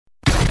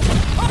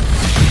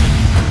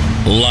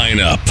Line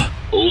up.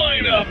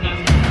 Locked.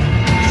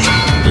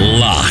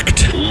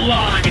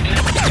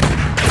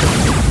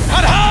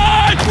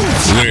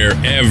 Where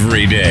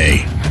every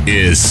day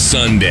is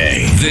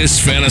Sunday. This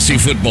fantasy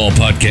football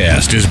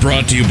podcast is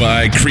brought to you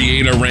by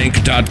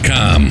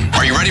CreateARank.com.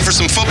 Are you ready for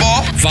some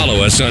football?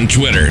 Follow us on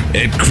Twitter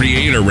at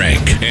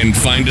CreateARank and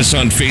find us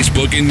on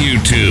Facebook and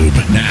YouTube.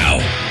 Now,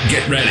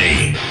 get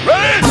ready.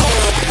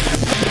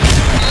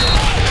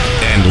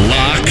 And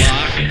lock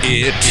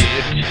it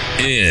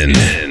in.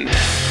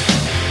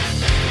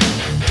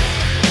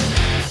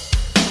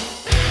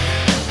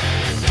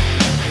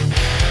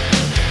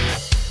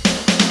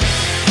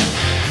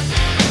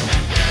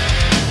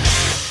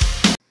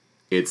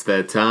 It's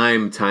that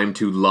time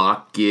to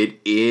lock it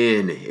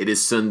in. It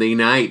is Sunday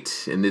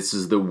night, and this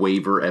is the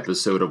waiver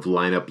episode of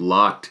Lineup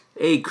Locked,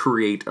 a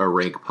Create a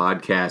Rank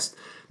podcast.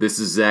 This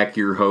is Zach,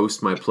 your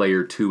host. My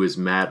player 2 is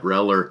Matt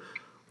Reller.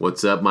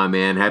 What's up, my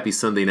man? Happy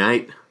Sunday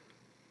night.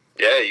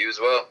 Yeah, you as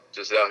well.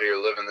 Just out here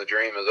living the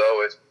dream as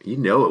always. You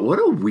know it. What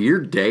a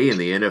weird day in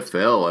the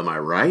NFL, am I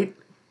right?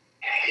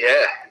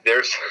 Yeah,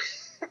 there's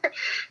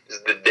it's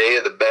the day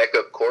of the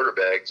backup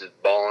quarterback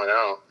just balling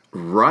out.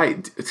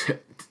 Right.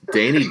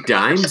 Danny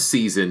Dimes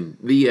season,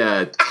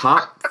 the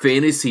top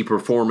fantasy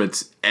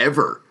performance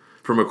ever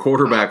from a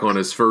quarterback on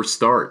his first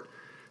start.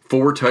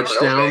 4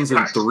 touchdowns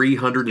and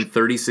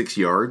 336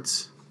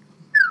 yards.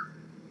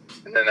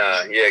 And then,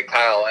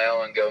 Kyle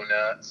Allen go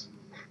nuts.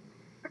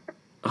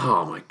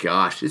 Oh, my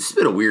gosh. It's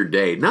been a weird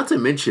day. Not to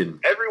mention...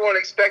 Everyone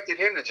expected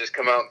him to just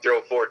come out and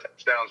throw 4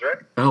 touchdowns, right?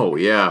 Oh,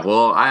 yeah.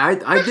 Well,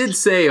 I did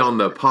say on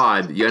the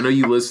pod, I know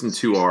you listened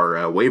to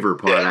our waiver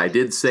pod, Yeah. I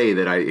did say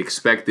that I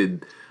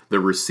expected the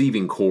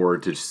receiving core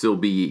to still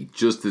be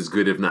just as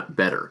good, if not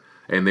better.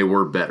 And they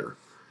were better.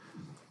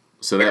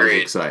 So that was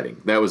exciting.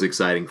 That was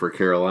exciting for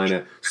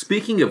Carolina.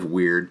 Speaking of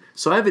weird,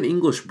 so I have an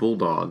English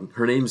bulldog.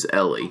 Her name's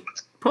Ellie.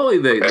 Probably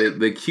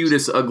the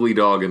cutest ugly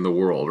dog in the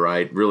world,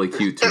 right? Really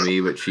cute to me,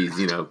 but she's,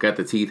 got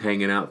the teeth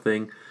hanging out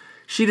thing.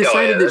 She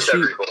decided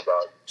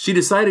she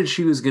decided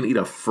she was going to eat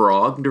a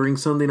frog during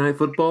Sunday Night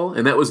Football,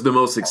 and that was the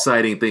most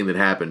exciting thing that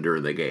happened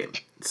during the game.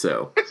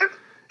 So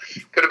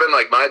Could have been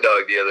like my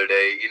dog the other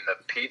day eating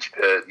a peach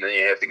pit, and then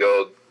you have to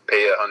go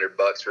pay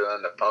 $100 for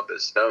them to pump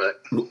his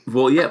stomach.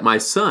 Well, yeah, my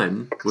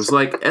son was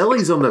like,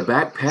 Ellie's on the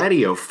back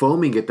patio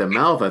foaming at the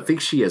mouth. I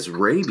think she has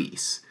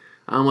rabies.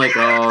 I'm like,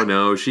 oh,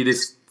 no, she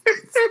just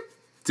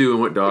doing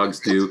what dogs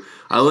do.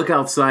 I look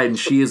outside, and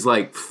she is,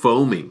 like,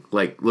 foaming.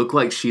 Looked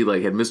like she,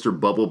 had Mr.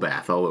 Bubble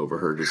Bath all over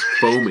her, just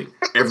foaming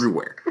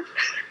everywhere.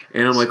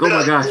 And I'm like, oh,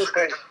 my gosh.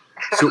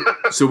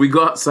 So we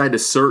go outside to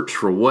search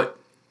for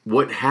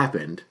what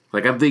happened.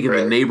 I'm thinking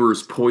the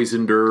neighbors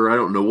poisoned her. I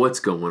don't know what's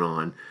going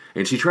on.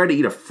 And she tried to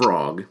eat a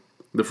frog.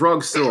 The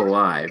frog's still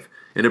alive.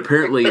 And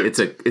apparently it's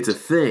a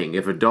thing.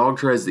 If a dog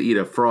tries to eat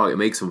a frog, it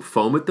makes them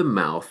foam at the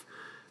mouth.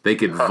 They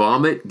could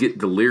vomit, get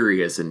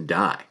delirious, and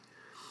die.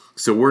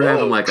 So we're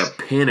having a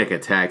panic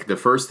attack. The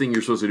first thing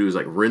you're supposed to do is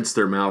rinse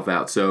their mouth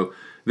out. So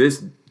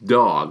this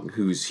dog,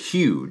 who's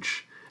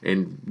huge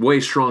and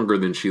way stronger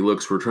than she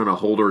looks, we're trying to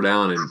hold her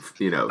down and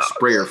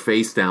spray her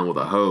face down with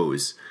a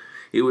hose.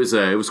 It was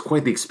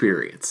quite the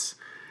experience.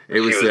 She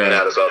was mad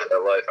about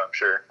that life, I'm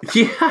sure.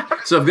 Yeah.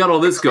 So I've got all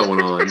this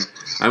going on.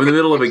 I'm in the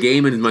middle of a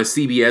game in my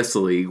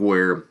CBS league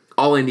where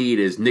all I need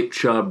is Nick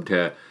Chubb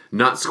to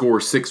not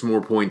score 6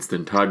 more points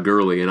than Todd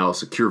Gurley, and I'll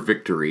secure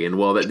victory. And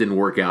that didn't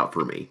work out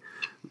for me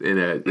in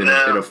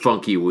a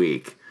funky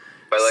week.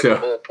 By a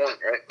whole point,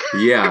 right?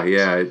 Yeah,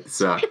 it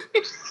sucked.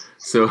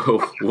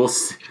 So we'll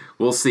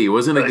see. It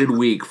wasn't a good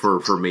week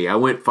for me. I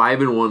went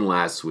 5-1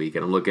 last week,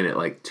 and I'm looking at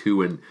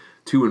 2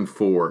 and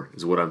 4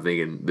 is what I'm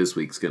thinking this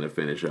week's going to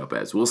finish up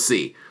as. We'll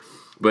see.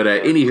 But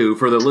anywho,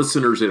 for the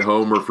listeners at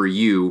home or for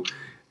you,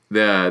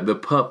 the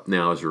pup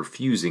now is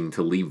refusing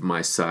to leave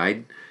my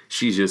side.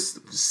 She's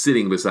just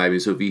sitting beside me.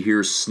 So if you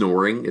hear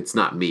snoring, it's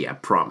not me. I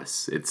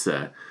promise. It's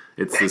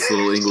this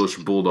little English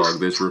bulldog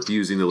that's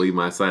refusing to leave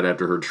my side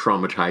after her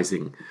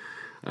traumatizing.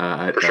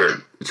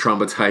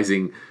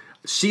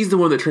 She's the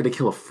one that tried to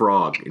kill a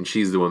frog, and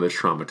she's the one that's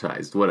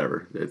traumatized.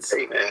 Whatever.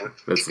 Hey man,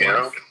 that's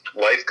life.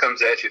 Life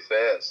comes at you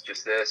fast.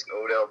 Just ask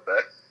Odell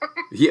Beckham.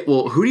 Yeah.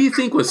 Well, who do you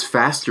think was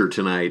faster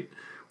tonight?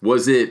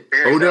 Was it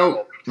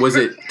Odell? Was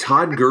it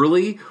Todd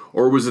Gurley,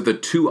 or was it the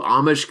 2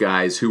 Amish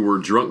guys who were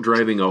drunk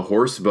driving a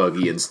horse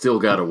buggy and still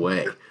got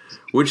away?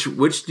 Which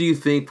do you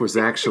think was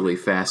actually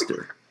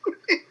faster?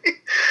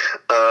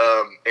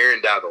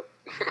 Aaron Donald.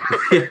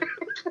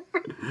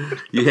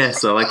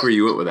 Yes, I like where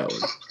you went with that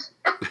one.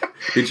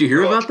 Did you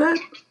hear about that?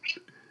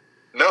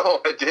 No,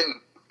 I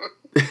didn't.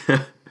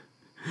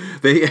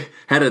 They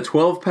had a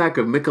 12-pack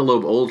of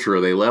Michelob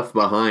Ultra they left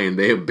behind.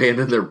 They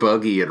abandoned their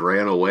buggy and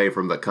ran away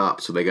from the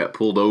cops, so they got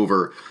pulled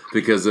over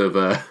because of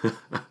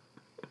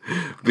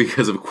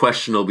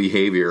questionable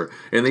behavior,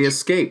 and they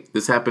escaped.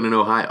 This happened in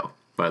Ohio,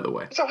 by the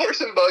way. It's a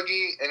horse and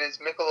buggy, and it's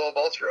Michelob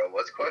Ultra.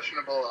 What's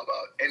questionable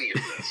about any of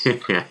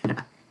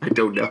this? I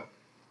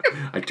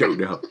don't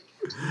know.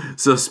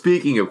 So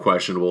speaking of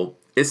questionable,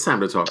 it's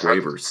time to talk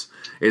waivers.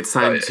 It's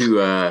time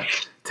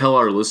tell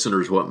our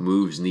listeners what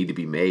moves need to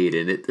be made,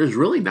 and there's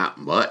really not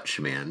much,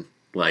 man.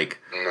 Like,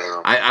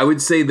 No. I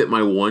would say that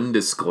my one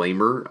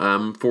disclaimer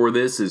for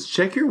this is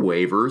check your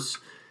waivers.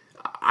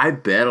 I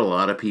bet a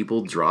lot of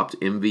people dropped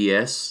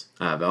MVS,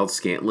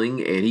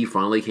 Valdez-Scantling, and he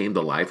finally came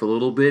to life a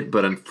little bit,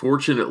 but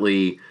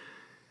unfortunately,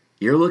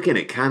 you're looking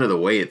at kind of the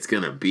way it's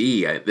going to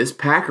be. This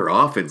Packer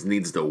offense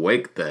needs to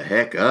wake the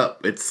heck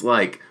up. It's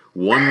like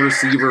one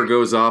receiver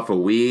goes off a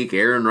week.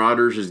 Aaron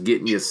Rodgers is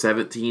getting you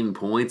 17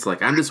 points.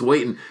 Like, I'm just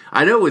waiting.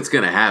 I know what's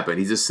going to happen.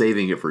 He's just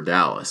saving it for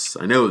Dallas.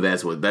 I know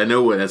that's what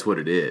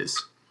it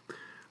is.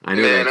 I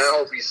know. Man, I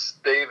hope he's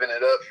saving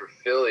it up for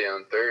Philly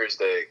on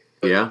Thursday.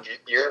 But yeah,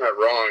 you're not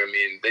wrong. I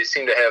mean, they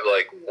seem to have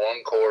like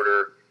one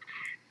quarter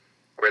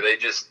where they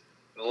just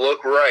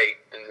look right,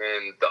 and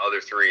then the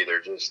other three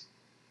they're just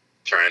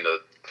trying to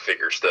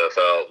figure stuff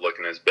out,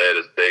 looking as bad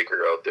as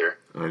Baker out there.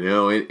 I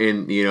know,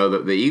 and you know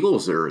the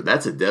Eagles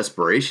that's a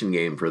desperation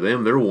game for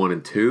them. They're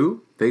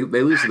 1-2. They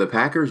lose to the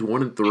Packers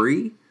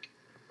 1-3.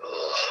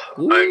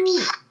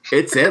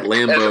 It's at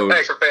Lambeau.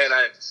 As a Packer fan,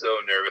 I'm so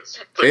nervous.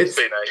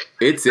 Thursday night.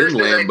 It's in Thursday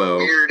night, Lambeau.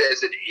 weird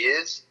as it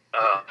is,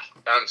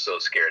 I'm so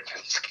scared.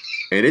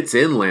 And it's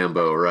in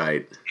Lambeau,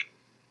 right?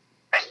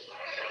 I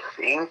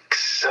think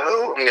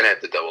so. I'm gonna have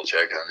to double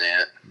check on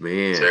that.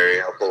 Man,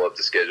 Sorry, I'll pull up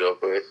the schedule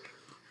quick.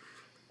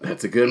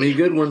 That's gonna be a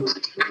good one.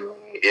 That's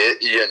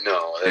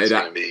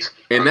gonna be.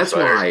 And that's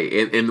fire. why.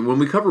 And when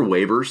we cover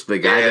waivers, the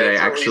guy that I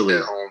it's actually,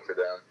 at home for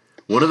them.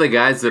 one of the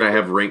guys that I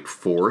have ranked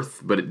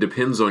 4th, but it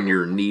depends on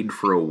your need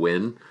for a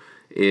win,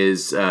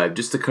 is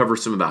just to cover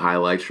some of the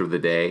highlights for the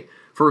day.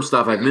 First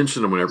off, I've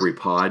mentioned him on every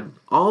pod.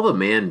 All the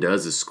man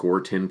does is score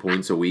 10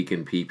 points a week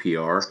in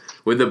PPR.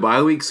 With the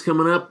bye weeks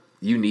coming up,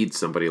 you need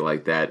somebody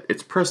like that.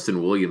 It's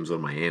Preston Williams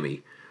on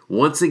Miami.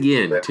 Once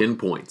again, 10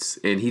 points.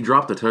 And he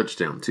dropped a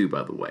touchdown, too,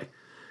 by the way.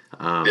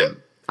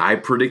 I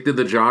predicted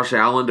the Josh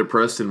Allen to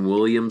Preston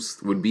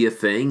Williams would be a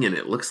thing, and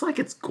it looks like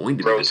it's going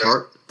to be.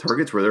 The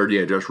targets were there.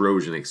 Yeah, Josh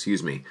Rosen,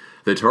 excuse me.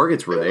 The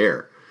targets were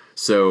there.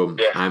 So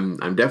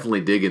I'm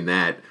definitely digging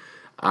that.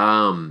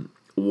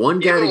 One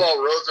guy. Even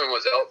while Rosen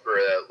was out for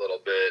that little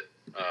bit,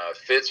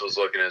 Fitz was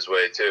looking his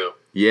way too.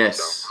 Yes.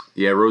 So.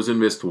 Yeah, Rosen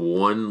missed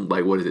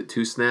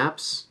 2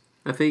 snaps,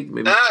 I think?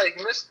 Maybe. Nah,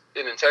 he missed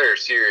an entire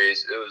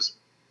series. It was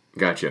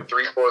Gotcha.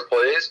 3-4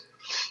 plays.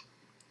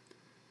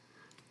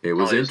 It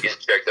was getting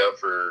checked out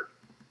for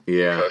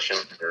concussion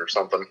or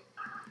something.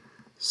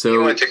 So he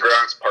went to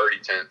Gronk's party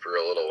tent for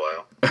a little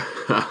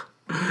while.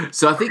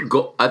 So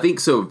I think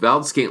so.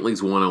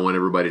 Valdez-Scantling's one I want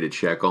everybody to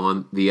check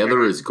on. The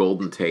other is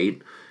Golden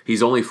Tate.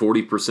 He's only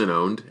 40%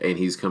 owned, and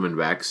he's coming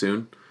back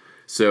soon.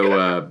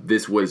 So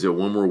this was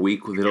one more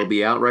week that he'll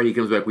be out, right? He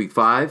comes back week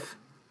 5.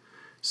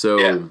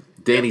 So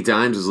Danny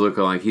Dimes is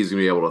looking like he's going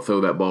to be able to throw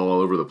that ball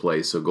all over the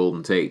place. So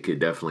Golden Tate could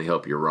definitely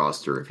help your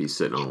roster if he's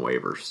sitting on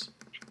waivers.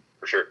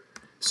 For sure.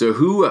 So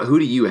who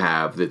do you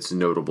have that's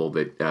notable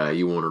that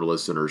you want our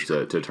listeners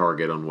to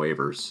target on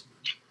waivers?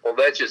 Well,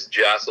 that just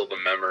jostled the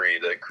memory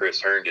that Chris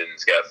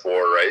Herndon's got 4,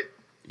 right?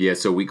 Yeah,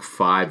 so week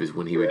 5 is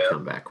when he would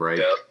come back, right?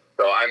 Yeah.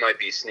 So I might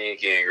be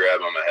sneaky and grab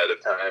him ahead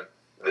of time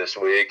this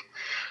week.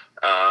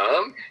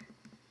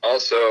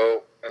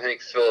 Also, I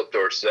think Philip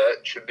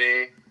Dorsett should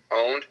be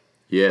owned.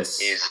 Yes.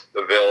 He's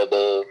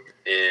available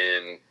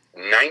in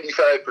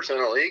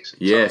 95% of leagues.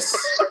 Yes.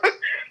 So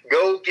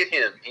go get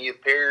him. He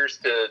appears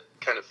to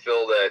kind of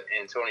fill that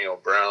Antonio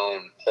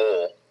Brown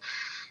hole.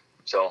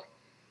 So,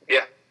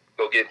 yeah,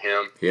 go get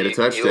him. He had a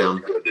touchdown.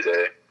 He looked good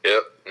today.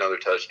 Yep, another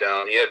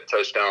touchdown. He had a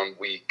touchdown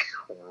week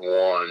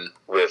 1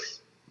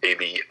 with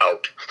AB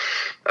out.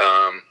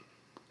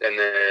 And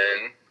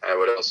then I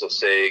would also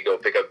say go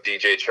pick up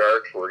DJ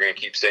Chark. We're going to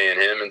keep saying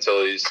him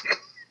until he's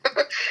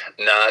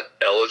not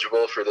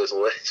eligible for this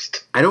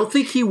list. I don't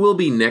think he will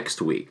be next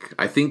week.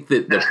 I think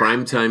that the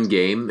primetime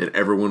game and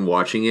everyone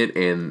watching it,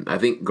 and I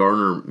think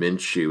Gardner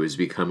Minshew is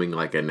becoming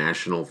like a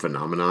national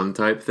phenomenon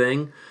type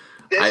thing.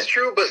 That's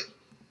true, but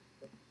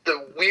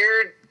the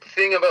weird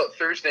thing about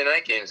Thursday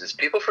night games is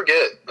people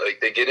forget. Like,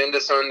 they get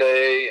into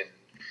Sunday and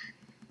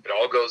it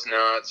all goes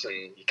nuts, and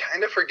you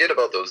kind of forget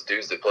about those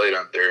dudes that played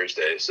on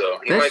Thursday. So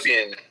he might be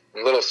in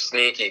a little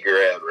sneaky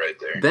grab right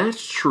there.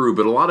 That's true,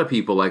 but a lot of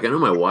people, like I know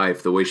my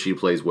wife, the way she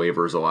plays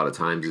waivers a lot of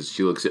times is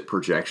she looks at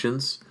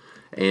projections,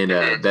 and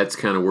that's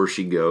kind of where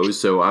she goes.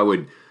 So I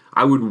would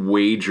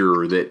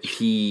wager that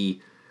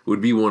he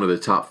would be one of the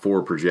top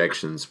 4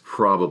 projections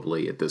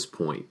probably at this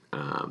point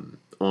on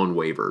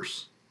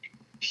waivers.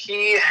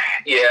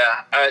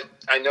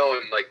 I know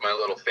in like my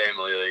little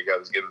family league, I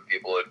was giving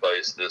people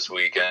advice this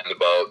weekend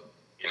about,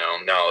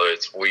 now that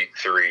it's week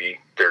 3,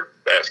 they're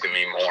asking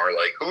me more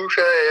like, who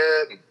should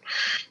I add? And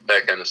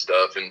that kind of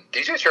stuff. And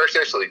DJ Chark's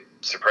actually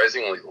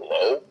surprisingly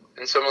low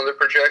in some of the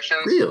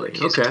projections. Really?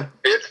 He's okay.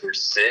 5th or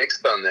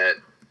 6th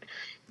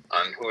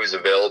on who's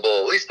available.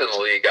 At least in the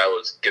league, I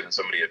was giving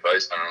somebody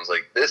advice on it. I was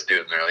like, this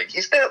dude, and they're like,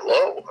 he's that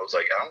low. I was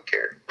like, I don't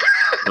care.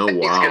 Oh,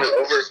 wow.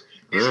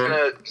 He's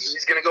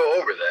gonna go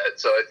over that.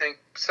 So I think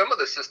some of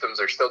the systems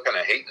are still kind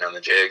of hating on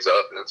the Jags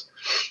offense.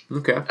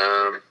 Okay.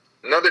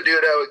 Another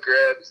dude I would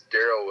grab is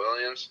Darrell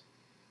Williams.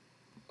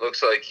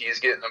 looks like he's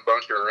getting a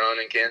bunch of run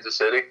in Kansas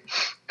City.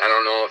 I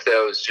don't know if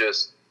that was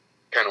just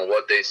kind of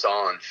what they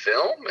saw on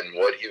film and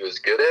what he was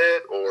good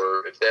at,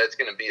 or if that's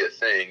going to be a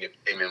thing, if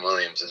Damian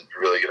Williams is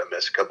really going to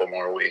miss a couple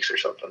more weeks or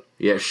something.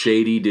 Yeah,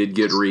 Shady did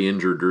get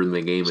re-injured during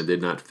the game and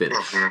did not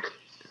finish.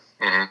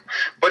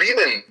 But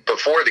even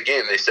before the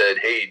game, they said,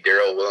 hey,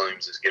 Darrell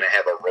Williams is going to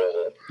have a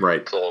role.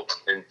 Right. So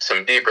in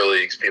some deeper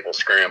leagues, people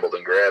scrambled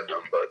and grabbed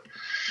him. But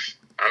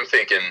I'm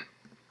thinking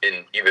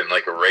in even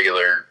like a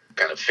regular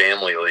kind of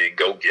family league,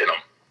 go get him.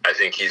 I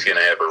think he's going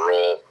to have a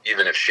role.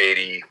 Even if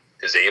Shady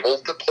is able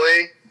to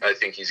play, I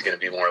think he's going to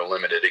be more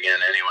limited again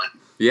anyway.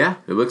 Yeah,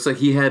 it looks like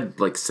he had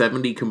like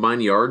 70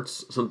 combined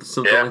yards,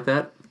 something like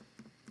that.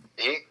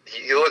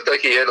 He looked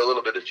like he had a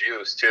little bit of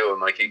juice too, and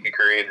like he could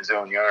create his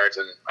own yards.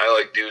 And I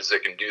like dudes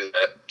that can do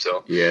that.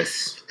 So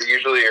yes,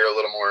 usually you're a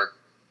little more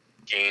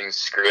game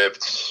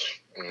script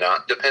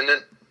not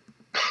dependent.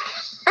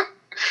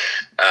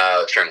 I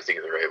was trying to think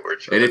of the right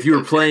word for and that. If you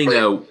were playing,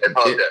 and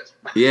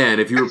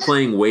if you were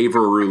playing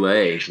waiver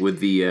roulette with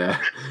the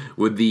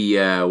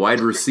wide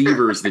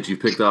receivers that you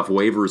picked off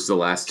waivers the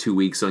last 2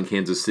 weeks on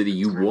Kansas City,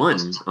 you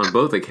won on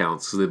both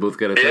accounts because they both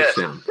got a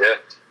touchdown. Yeah.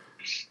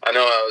 I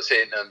know I was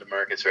hating on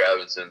Demarcus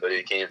Robinson, but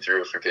he came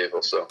through for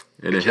people. So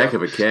and a heck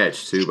of a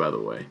catch too, by the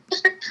way.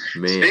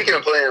 Man. Speaking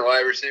of playing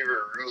wide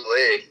receiver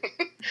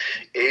roulette,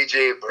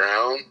 A.J.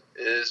 Brown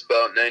is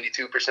about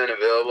 92%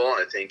 available.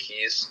 I think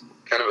he's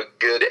kind of a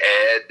good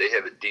ad. They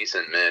have a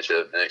decent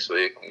matchup next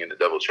week. I'm going to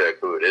double check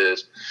who it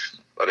is,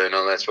 but I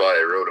know that's why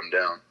I wrote him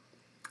down.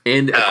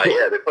 And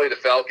they play the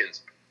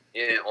Falcons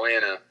in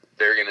Atlanta.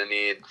 They're going to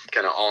need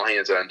kind of all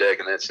hands on deck,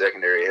 and that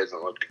secondary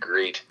hasn't looked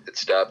great at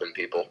stopping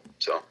people.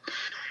 So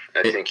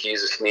I think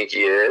he's a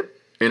sneaky ad.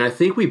 And I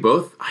think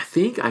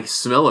I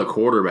smell a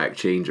quarterback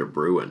change of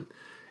brewing.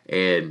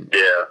 And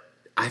yeah,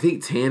 I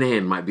think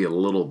Tanahan might be a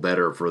little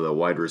better for the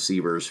wide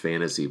receivers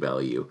fantasy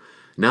value.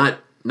 Not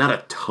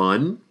a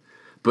ton,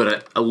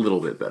 but a little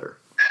bit better.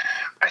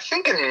 I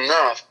think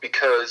enough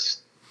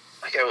because,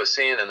 like I was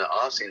saying in the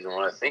offseason,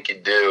 what I think you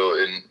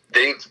do, and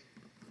they've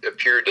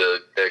appeared to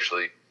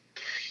actually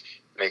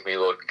make me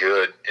look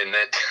good, and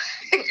that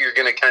you're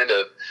going to kind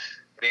of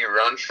be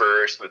run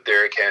first with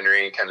Derrick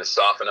Henry and kind of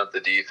soften up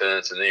the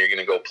defense, and then you're going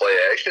to go play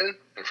action.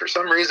 And for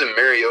some reason,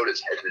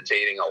 Mariota's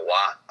hesitating a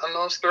lot on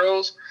those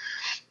throws.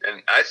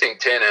 And I think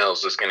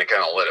Tannehill's just going to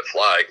kind of let it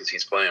fly because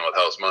he's playing with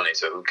house money,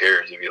 so who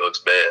cares if he looks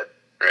bad,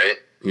 right?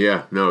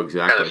 Yeah, no,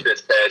 exactly. Kind of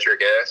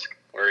Fitzpatrick-esque,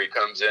 where he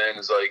comes in and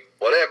is like,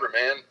 whatever,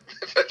 man.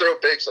 If I throw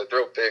picks, I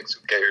throw picks.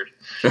 Who cares?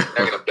 You're not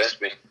going to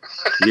bench me.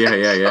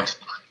 Yeah.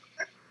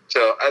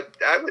 So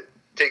I would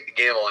take the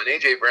gamble, and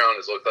A.J. Brown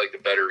has looked like the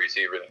better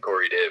receiver than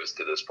Corey Davis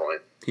to this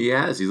point. He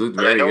has. He's looked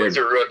very good. I know he's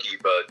a rookie,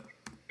 but,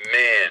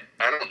 man,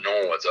 I don't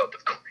know what's up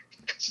with Corey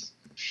Davis.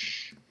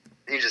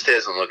 He just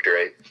hasn't looked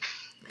right.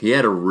 He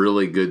had a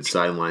really good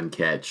sideline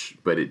catch,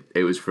 but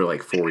it was for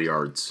like 4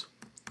 yards.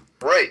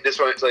 Right. This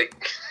one, it's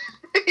like,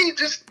 he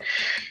just,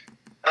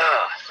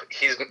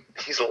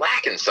 he's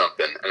lacking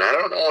something, and I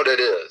don't know what it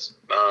is.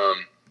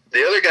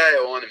 The other guy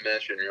I want to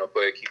mention real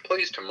quick, he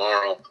plays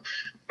tomorrow,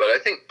 but I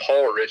think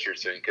Paul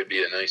Richardson could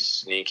be a nice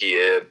sneaky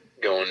ad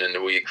going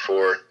into week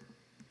 4,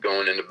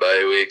 going into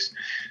bye weeks.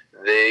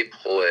 They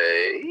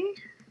play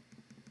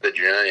the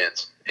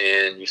Giants,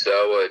 and you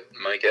saw what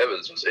Mike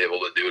Evans was able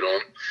to do to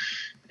him.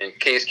 And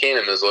Case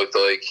Keenum has looked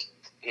like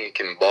he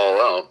can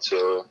ball out,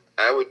 so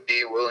I would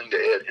be willing to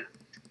add him.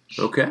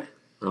 Okay,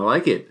 I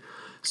like it.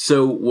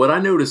 So what I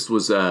noticed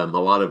was a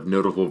lot of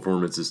notable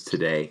performances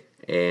today,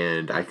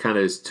 and I kind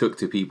of took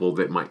to people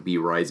that might be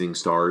rising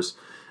stars.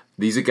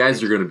 These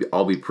guys are going to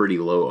all be pretty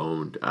low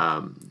owned.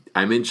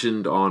 I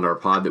mentioned on our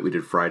pod that we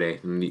did Friday,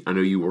 and I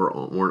know you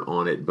weren't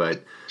on it,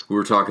 but we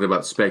were talking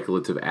about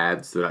speculative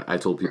ads that I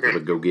told people to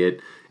go get.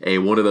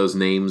 And one of those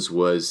names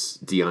was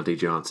Deontay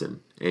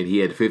Johnson. And he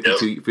had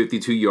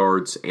 52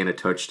 yards and a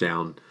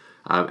touchdown.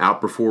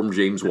 Outperformed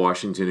James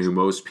Washington, who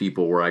most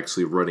people were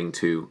actually running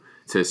to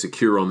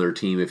secure on their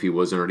team if he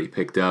wasn't already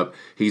picked up.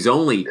 He's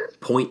only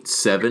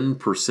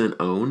 0.7%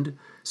 owned,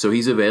 so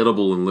he's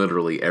available in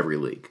literally every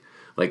league.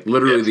 Like,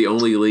 literally the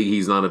only league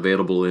he's not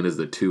available in is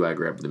the 2 I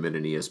grabbed him in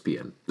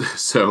ESPN.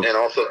 So, and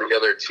also the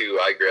other 2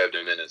 I grabbed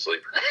him in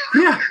Sleeper.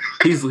 Yeah,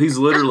 he's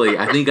literally,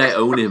 I think I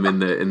own him in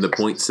the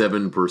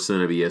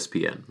 0.7% of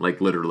ESPN.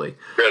 Like, literally.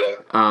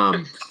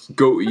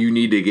 You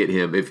need to get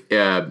him.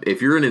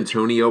 If you're an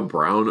Antonio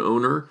Brown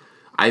owner,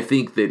 I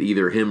think that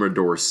either him or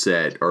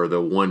Dorsett are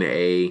the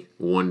 1A,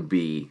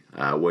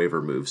 1B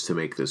waiver moves to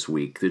make this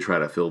week to try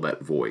to fill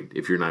that void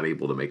if you're not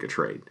able to make a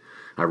trade.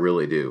 I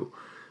really do.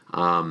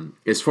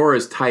 As far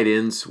as tight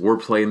ends, we're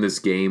playing this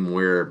game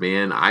where,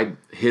 man, I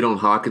hit on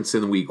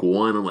Hawkinson week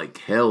 1. I'm like,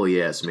 hell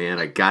yes, man.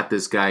 I got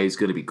this guy. He's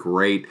going to be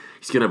great.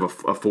 He's going to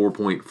have a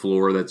 4-point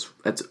floor.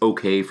 That's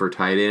okay for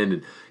tight end.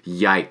 And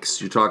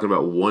yikes, you're talking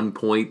about 1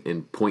 point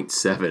and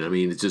 0.7. I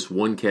mean, it's just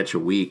one catch a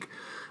week.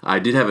 I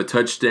did have a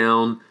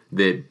touchdown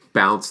that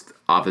bounced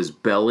off his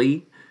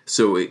belly,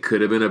 so it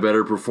could have been a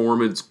better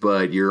performance,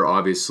 but you're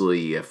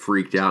obviously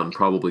freaked out and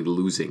probably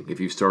losing if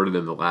you've started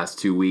in the last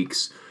 2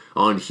 weeks.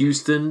 On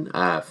Houston,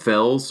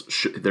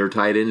 Fells, their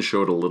tight end,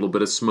 showed a little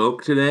bit of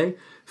smoke today,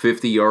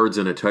 50 yards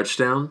and a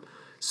touchdown.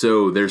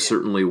 So there's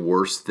certainly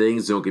worse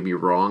things. Don't get me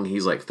wrong.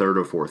 He's like third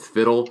or fourth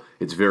fiddle.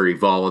 It's very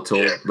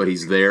volatile, but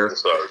he's there.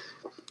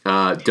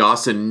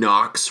 Dawson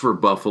Knox for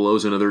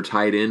Buffalo's another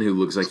tight end who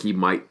looks like he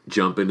might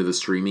jump into the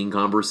streaming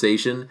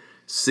conversation.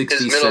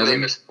 67. His middle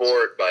name is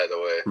Ford, by the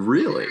way.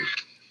 Really?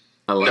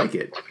 I like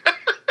it.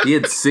 He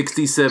had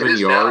 67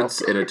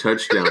 yards and a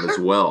touchdown as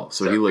well,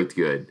 so he looked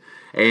good.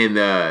 And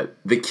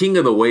the king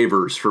of the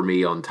waivers for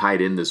me on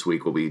tight end this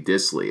week will be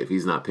Disley if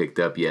he's not picked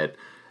up yet.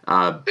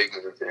 Big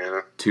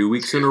Montana. 2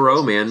 weeks in a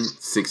row, man.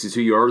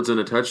 62 yards and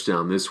a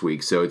touchdown this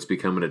week, so it's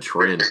becoming a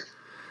trend.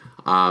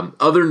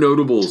 Other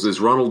notables is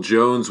Ronald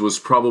Jones was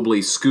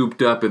probably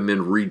scooped up and then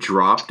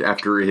redropped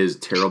after his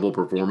terrible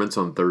performance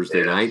on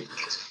Thursday night.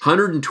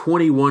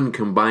 121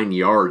 combined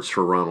yards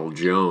for Ronald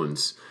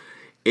Jones.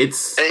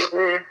 It's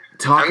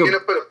I'm going to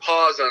put a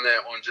pause on that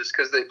one just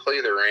because they play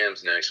the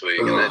Rams next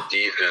week, and that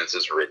defense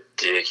is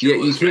ridiculous. Yeah,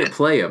 you can't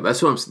play him.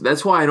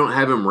 That's why I don't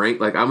have him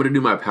ranked. Like, I'm going to do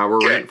my power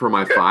rank for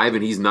my 5,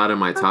 and he's not in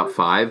my top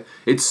 5.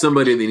 It's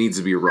somebody that needs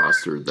to be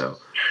rostered, though.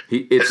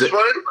 I just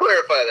wanted to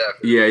clarify that.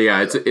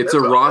 Yeah. It's a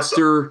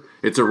roster.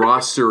 It's a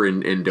roster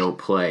and don't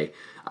play.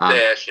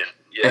 Yes.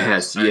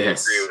 Yes. I agree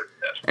with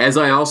that. As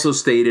I also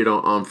stated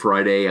on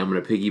Friday, I'm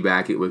going to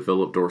piggyback it with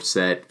Philip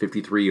Dorsett,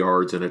 53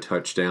 yards and a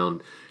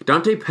touchdown.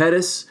 Dante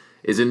Pettis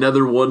is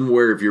another one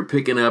where if you're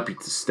picking up a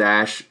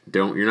stash,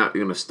 you're not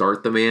going to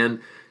start the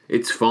man.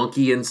 It's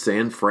funky in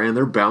San Fran.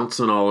 They're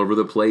bouncing all over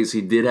the place.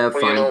 He did have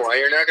fun. You know why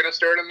you're not going to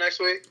start him next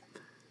week?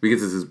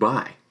 Because it's his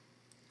bye.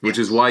 Which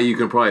is why you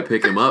can probably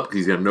pick him up because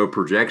he's got no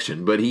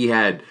projection. But he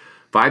had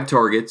 5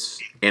 targets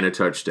and a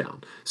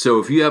touchdown. So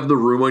if you have the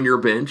room on your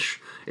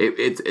bench,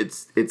 it's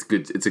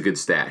good. It's a good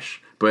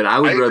stash. But I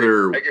would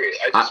rather. I agree.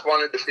 I just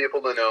wanted the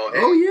people to know. Hey,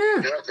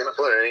 you're not going to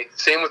play.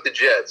 Same with the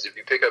Jets. If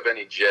you pick up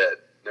any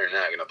Jet, they're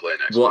not going to play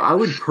next week. Well, I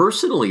would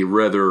personally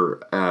rather,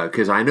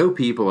 because I know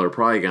people are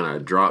probably going to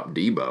drop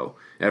Debo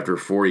after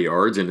 40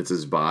 yards and it's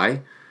his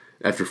bye.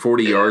 After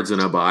 40 yards and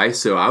a bye.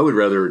 So I would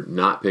rather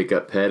not pick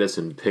up Pettis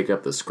and pick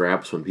up the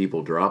scraps when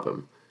people drop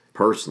him,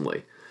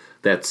 personally.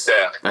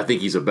 I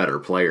think he's a better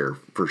player,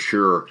 for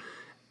sure.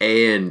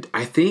 And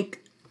I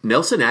think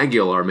Nelson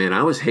Aguilar, man,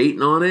 I was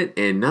hating on it,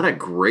 and not a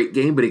great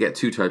game, but he got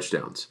 2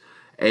 touchdowns.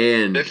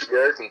 And 50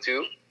 yards and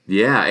 2?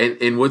 Yeah,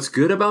 and what's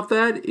good about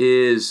that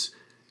is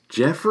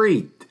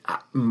Jeffrey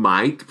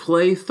might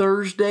play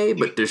Thursday,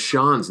 but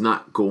Deshaun's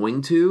not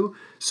going to.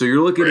 So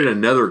you're looking at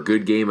another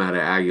good game out of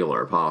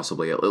Aguilar,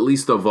 possibly. At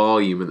least the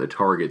volume and the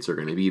targets are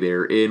going to be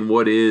there in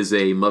what is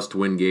a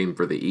must-win game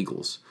for the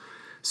Eagles.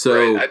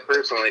 So I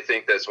personally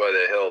think that's why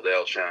they held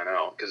Alshon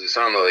out, because it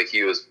sounded like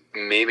he was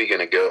maybe going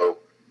to go.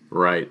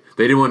 Right.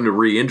 They didn't want him to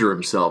re-injure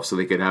himself so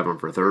they could have him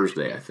for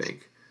Thursday, I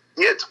think.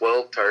 He had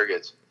 12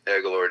 targets,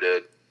 Aguilar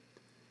did.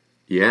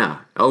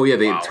 Yeah. Oh, yeah,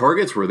 the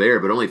targets were there,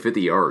 but only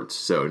 50 yards.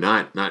 So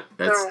not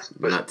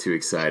too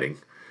exciting.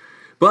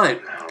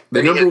 But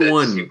the number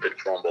one,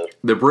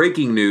 the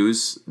breaking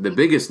news, the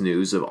biggest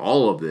news of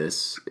all of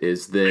this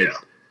is that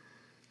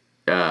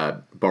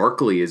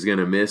Barkley is going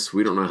to miss,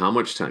 we don't know how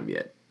much time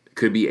yet.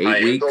 Could be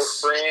 8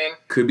 weeks.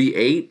 Could be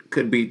 8.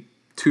 Could be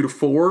 2 to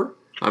 4.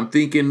 I'm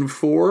thinking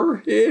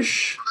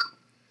 4-ish.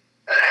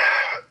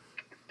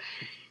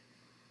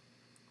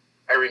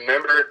 I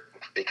remember,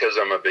 because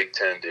I'm a Big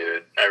Ten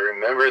dude, I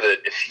remember that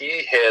if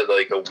he had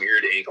like a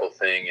weird ankle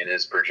thing and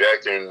his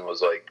projection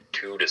was like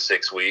 2 to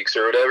 6 weeks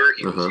or whatever,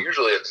 he was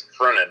usually at the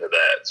front end of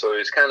that. So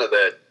he's kind of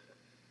that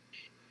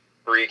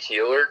freak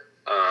healer.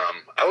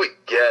 I would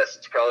guess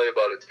it's probably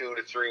about a 2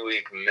 to 3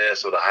 week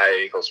miss with a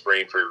high ankle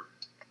sprain for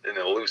an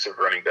elusive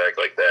running back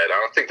like that. I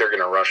don't think they're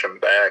going to rush him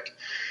back.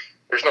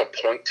 There's no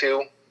point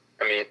to.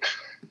 I mean,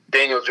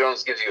 Daniel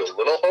Jones gives you a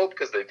little hope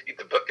because they beat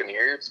the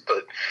Buccaneers,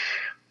 but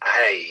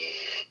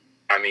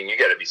I mean, you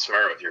got to be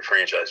smart with your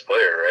franchise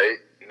player, right?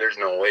 There's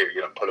no way you're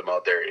going to put him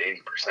out there at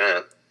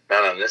 80%.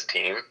 Not on this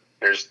team.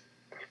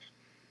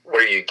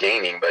 What are you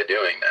gaining by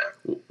doing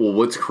that? Well,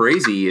 what's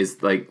crazy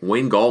is, like,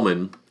 Wayne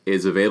Gallman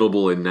is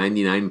available in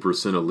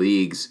 99% of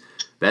leagues.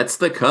 That's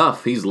the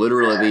cuff. He's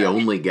literally the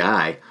only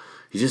guy.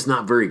 He's just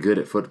not very good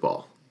at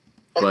football.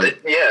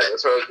 But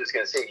that's what I was just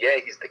going to say.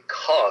 Yeah, he's the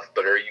cuff,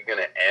 but are you going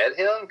to add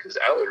him? Because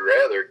I would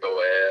rather go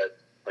add,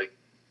 like,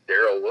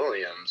 Darrell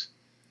Williams.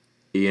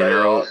 You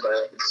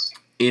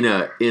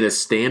know, in a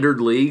standard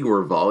league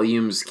where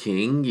volume's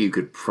king, you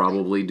could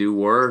probably do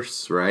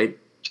worse, right?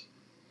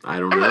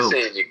 I'm not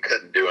saying you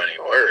couldn't do any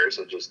worse.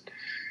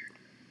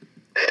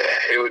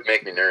 It would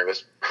make me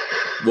nervous.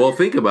 Well,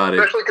 think about it.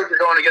 Especially because you're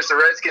going against the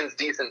Redskins'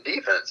 decent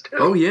defense, too.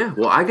 Oh, yeah.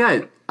 Well,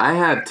 I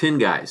have 10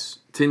 guys.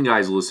 10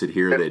 guys listed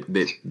here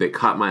that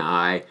caught my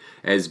eye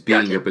as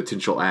being a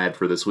potential ad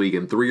for this week,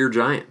 and 3 are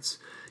Giants.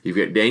 You've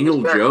got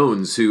Daniel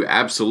Jones, who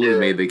absolutely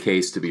made the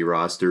case to be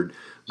rostered.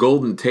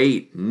 Golden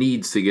Tate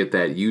needs to get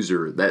that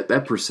user.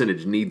 That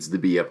percentage needs to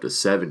be up to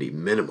 70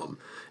 minimum.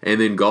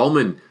 And then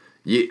Gallman,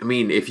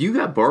 if you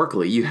got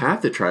Barkley, you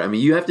have to try.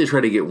 You have to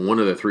try to get one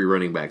of the 3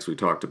 running backs we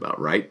talked about,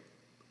 right?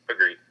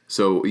 Agreed.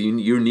 So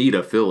you need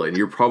a fill-in.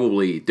 You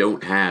probably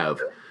don't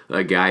have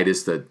a guy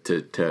just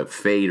to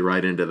fade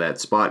right into that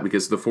spot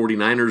because the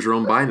 49ers are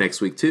on bye next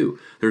week too.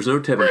 There's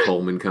no Tevin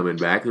Coleman coming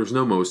back. There's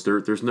no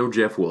Mostert. There's no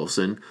Jeff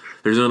Wilson.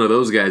 There's none of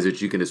those guys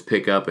that you can just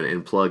pick up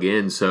and plug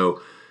in.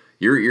 So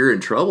you're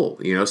in trouble.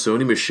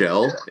 Sony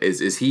Michel,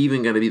 is he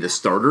even going to be the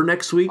starter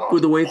next week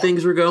with the way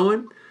things are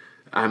going?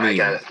 I mean,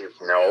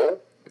 no.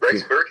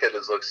 Rex Burkhead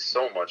has looked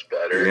so much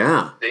better.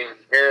 Yeah. Damon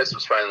Harris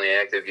was finally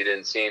active. You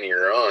didn't see any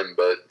run,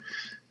 but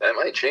that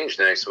might change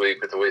next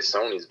week with the way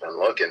Sony's been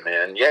looking,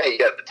 man. Yeah, he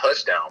got the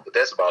touchdown, but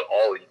that's about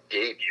all he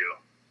gave you.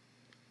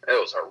 That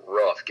was a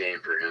rough game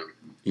for him.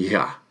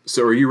 Yeah.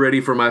 So are you ready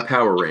for my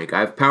power rank?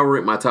 I've power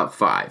ranked my top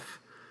 5.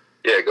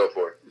 Yeah, go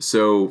for it.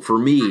 So for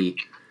me,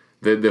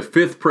 the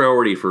fifth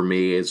priority for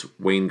me is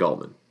Wayne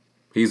Gallman.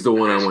 He's the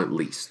one I want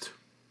least.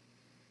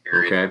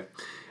 Okay?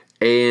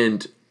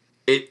 And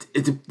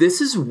this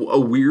is a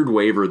weird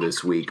waiver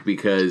this week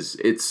because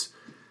it's,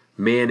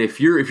 man, if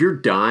you're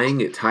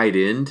dying at tight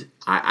end,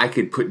 I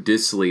could put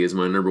Disley as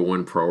my number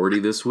 1 priority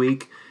this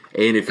week.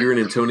 And if you're an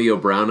Antonio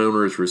Brown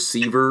owner as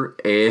receiver,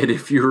 and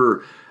if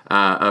you're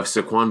a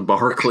Saquon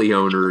Barkley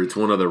owner, it's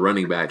one of the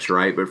running backs,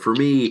 right? But for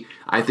me,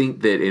 I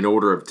think that in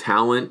order of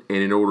talent and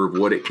in order of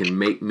what it can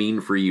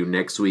mean for you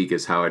next week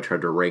is how I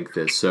tried to rank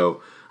this.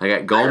 So I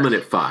got Gallman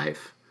at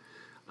 5.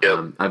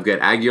 Yep. I've got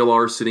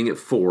Aguilar sitting at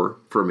 4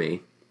 for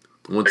me.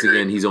 Once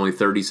again, he's only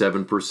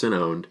 37%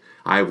 owned.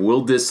 I have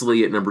Will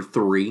Disley at number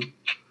 3.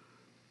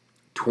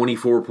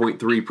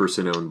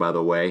 24.3% owned, by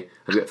the way.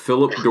 I've got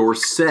Philip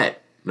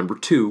Dorsett, number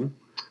 2,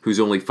 who's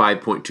only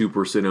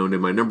 5.2% owned.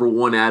 And my number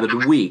 1 ad of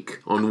the week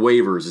on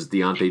waivers is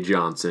Deontay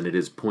Johnson. It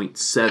is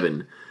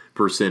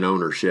 0.7%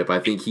 ownership. I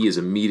think he is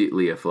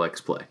immediately a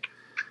flex play.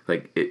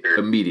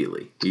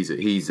 Immediately.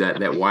 He's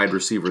that wide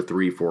receiver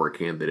 3-4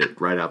 candidate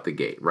right out the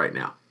gate right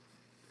now.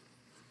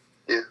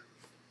 Yeah,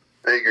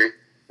 I agree.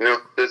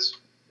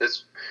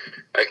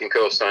 I can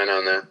co-sign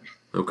on that.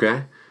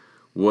 Okay.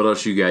 What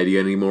else you got? Do you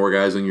got any more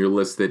guys on your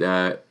list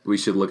that we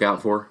should look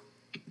out for?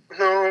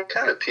 No, I'm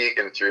kind of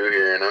peeking through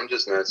here, and I'm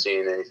just not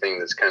seeing anything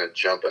that's kind of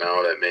jumping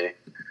out at me.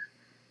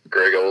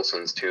 Greg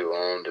Olson's too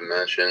low to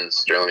mention.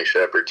 Sterling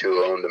Shepard too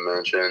low to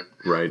mention.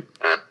 Right.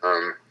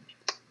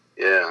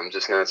 Yeah, I'm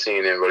just not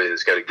seeing anybody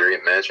that's got a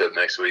great matchup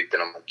next week that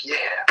I'm like, yeah,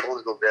 I want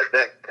to go grab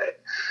that guy.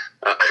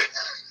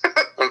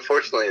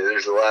 Unfortunately,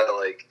 there's a lot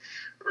of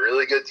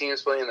really good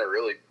teams playing the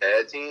really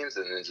bad teams,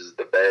 and then just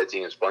the bad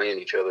teams playing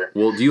each other.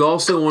 Well, do you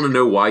also want to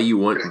know why you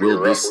want Will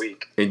Disley?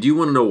 And do you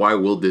want to know why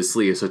Will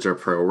Disley is such a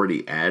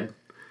priority ad?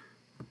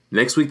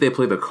 Next week they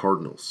play the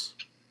Cardinals.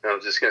 I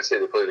was just gonna say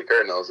they play the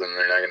Cardinals, and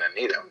they're not gonna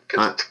need him.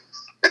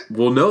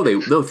 Well, no,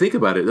 think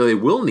about it. No, they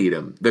will need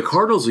him. The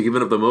Cardinals are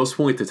giving up the most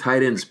points to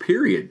tight ends.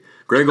 Period.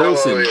 Greg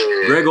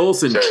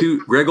Olson,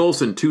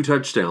 2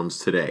 touchdowns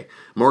today.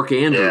 Mark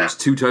Andrews,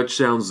 2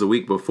 touchdowns the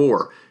week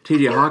before.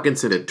 T.J.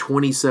 Hawkinson had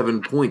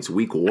 27 points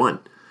week 1.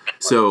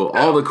 So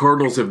all the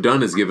Cardinals have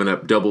done is given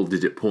up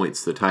double-digit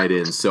points to tight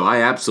ends. So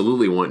I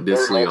absolutely want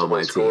Disley on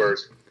my team.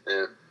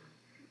 Yeah.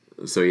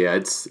 So yeah,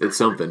 it's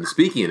something.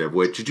 Speaking of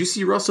which, did you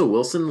see Russell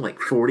Wilson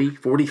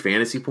 40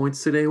 fantasy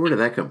points today? Where did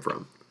that come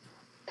from?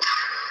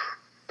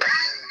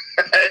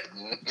 I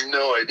had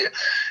no idea.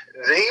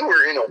 They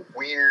were in a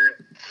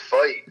weird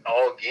fight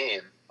all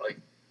game.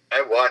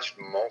 I watched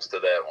most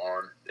of that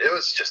one. It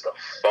was just a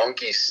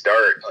funky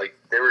start.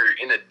 They were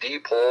in a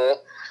deep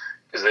hole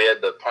because they had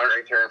the punt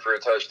return for a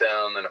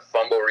touchdown, then a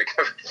fumble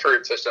recovery for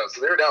a touchdown. So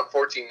they were down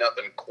 14-0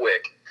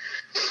 quick.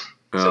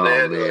 So they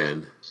had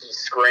to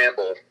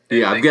scramble.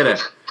 Yeah, I've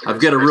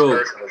got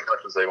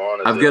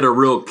a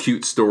real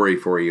cute story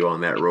for you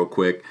on that real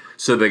quick.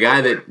 So the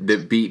guy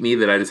that beat me,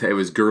 that I just had, it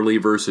was Gurley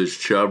versus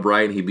Chubb,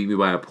 right? And he beat me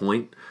by a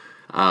point.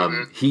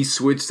 He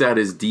switched out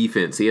his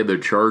defense. He had the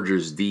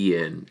Chargers D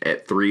in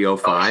at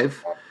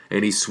 305,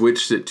 and he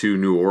switched it to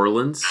New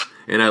Orleans.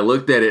 And I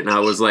looked at it, and I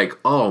was like,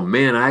 oh,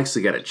 man, I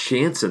actually got a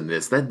chance in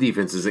this. That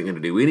defense isn't going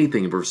to do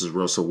anything versus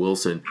Russell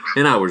Wilson.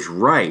 And I was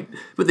right.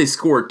 But they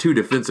scored 2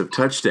 defensive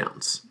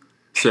touchdowns.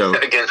 So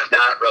against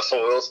not Russell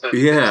Wilson.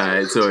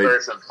 Yeah. So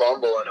it's a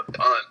fumble and a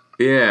punt.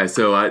 Yeah,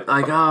 so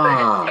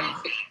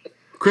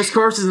Chris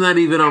Carson's not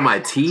even on my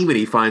team, and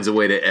he finds a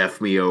way to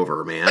F me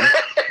over, man.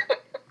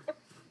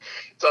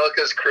 It's all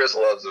because Chris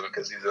loves him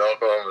because he's an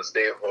Oklahoma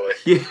State boy.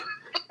 Yeah,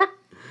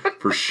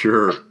 for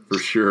sure.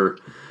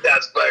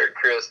 That's fired,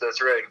 Chris.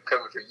 That's right. I'm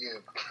coming for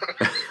you.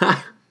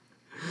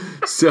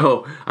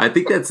 So I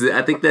think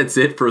that's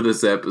it for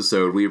this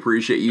episode. We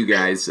appreciate you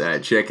guys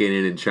checking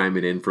in and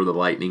chiming in for the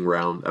lightning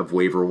round of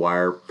waiver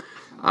wire.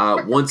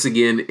 Once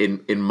again,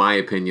 in my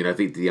opinion, I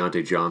think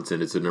Deontay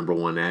Johnson is the number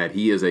 1 ad.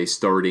 He is a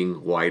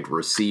starting wide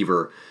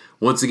receiver.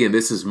 Once again,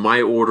 this is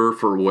my order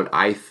for what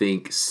I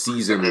think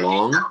season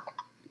long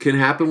can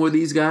happen with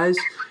these guys.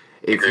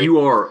 If you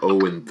are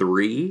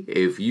 0-3,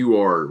 if you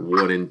are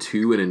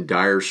 1-2 and in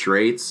dire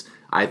straits,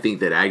 I think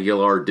that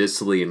Aguilar,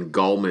 Disley, and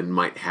Gallman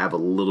might have a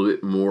little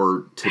bit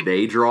more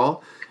today draw.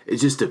 it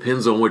just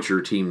depends on what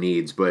your team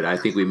needs. But I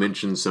think we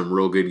mentioned some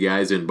real good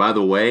guys. And by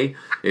the way,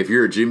 if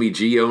you're a Jimmy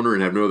G owner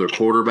and have no other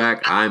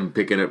quarterback, I'm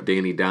picking up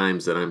Danny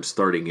Dimes and I'm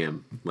starting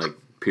him, like,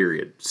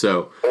 period.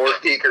 So, or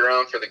peek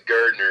around for the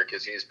Gardner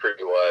because he's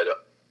pretty wide.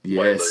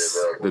 Yes,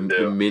 the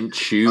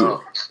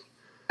Minshew.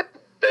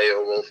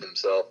 Beowulf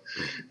himself.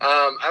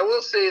 I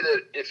will say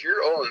that if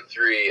you're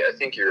 0-3, I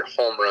think your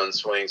home run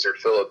swings are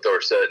Philip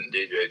Dorsett and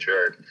DJ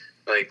Chark.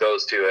 I think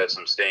those two have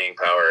some staying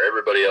power.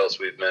 Everybody else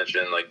we've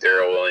mentioned, like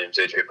Darrell Williams,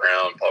 A.J.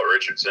 Brown, Paul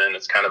Richardson,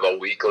 it's kind of a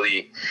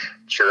weekly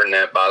churn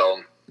that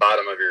bottom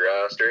of your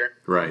roster.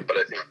 Right. But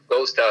I think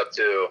those top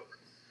two,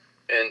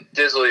 and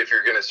Disley, if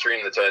you're going to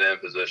stream the tight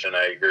end position,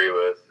 I agree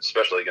with,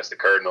 especially against the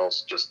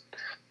Cardinals, just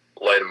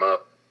light them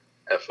up,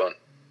 have fun.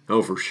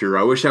 Oh, for sure.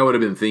 I wish I would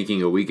have been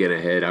thinking a weekend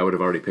ahead. I would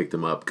have already picked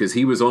him up because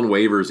he was on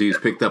waivers. He was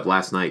picked up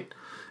last night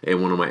in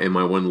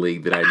my one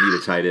league that I need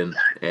a tight end,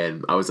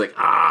 and I was like,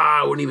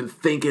 I wasn't even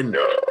thinking.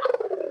 No.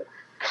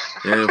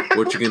 Yeah,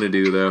 what you gonna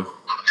do though?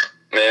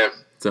 Man,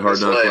 it's a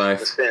hard knock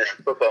life. It's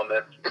football,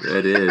 man.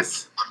 It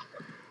is.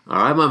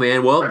 All right, my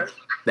man. Well,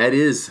 that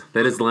is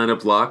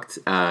lineup locked.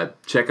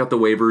 Check out the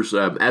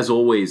waivers. As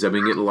always, I've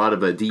been getting a lot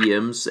of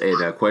DMs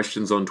and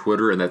questions on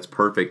Twitter, and that's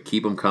perfect.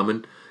 Keep them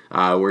coming.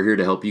 We're here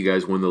to help you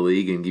guys win the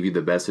league and give you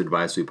the best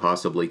advice we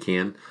possibly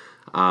can.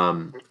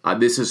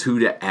 This is who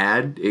to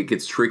add. It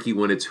gets tricky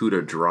when it's who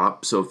to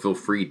drop, so feel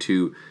free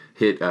to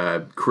hit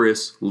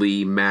Chris,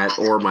 Lee, Matt,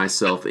 or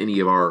myself, any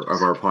of our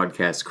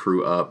podcast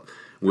crew up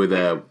with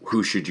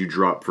who should you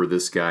drop for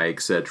this guy,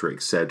 etc.,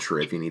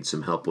 if you need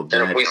some help with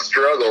that. And if we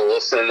struggle, we'll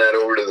send that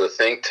over to the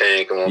think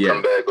tank, and we'll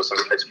come back with some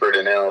expert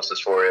analysis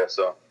for you.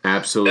 So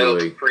absolutely.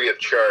 That'll be free of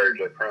charge,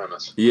 I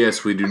promise.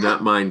 Yes, we do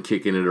not mind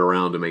kicking it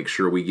around to make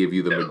sure we give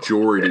you the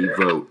majority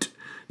vote,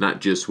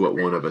 not just what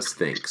one of us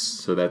thinks.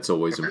 So that's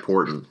always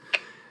important.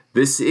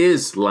 This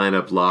is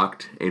Lineup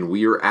Locked, and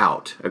we are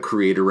out. A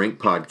Creator Rank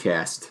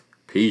podcast.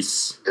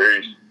 Peace.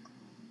 Peace.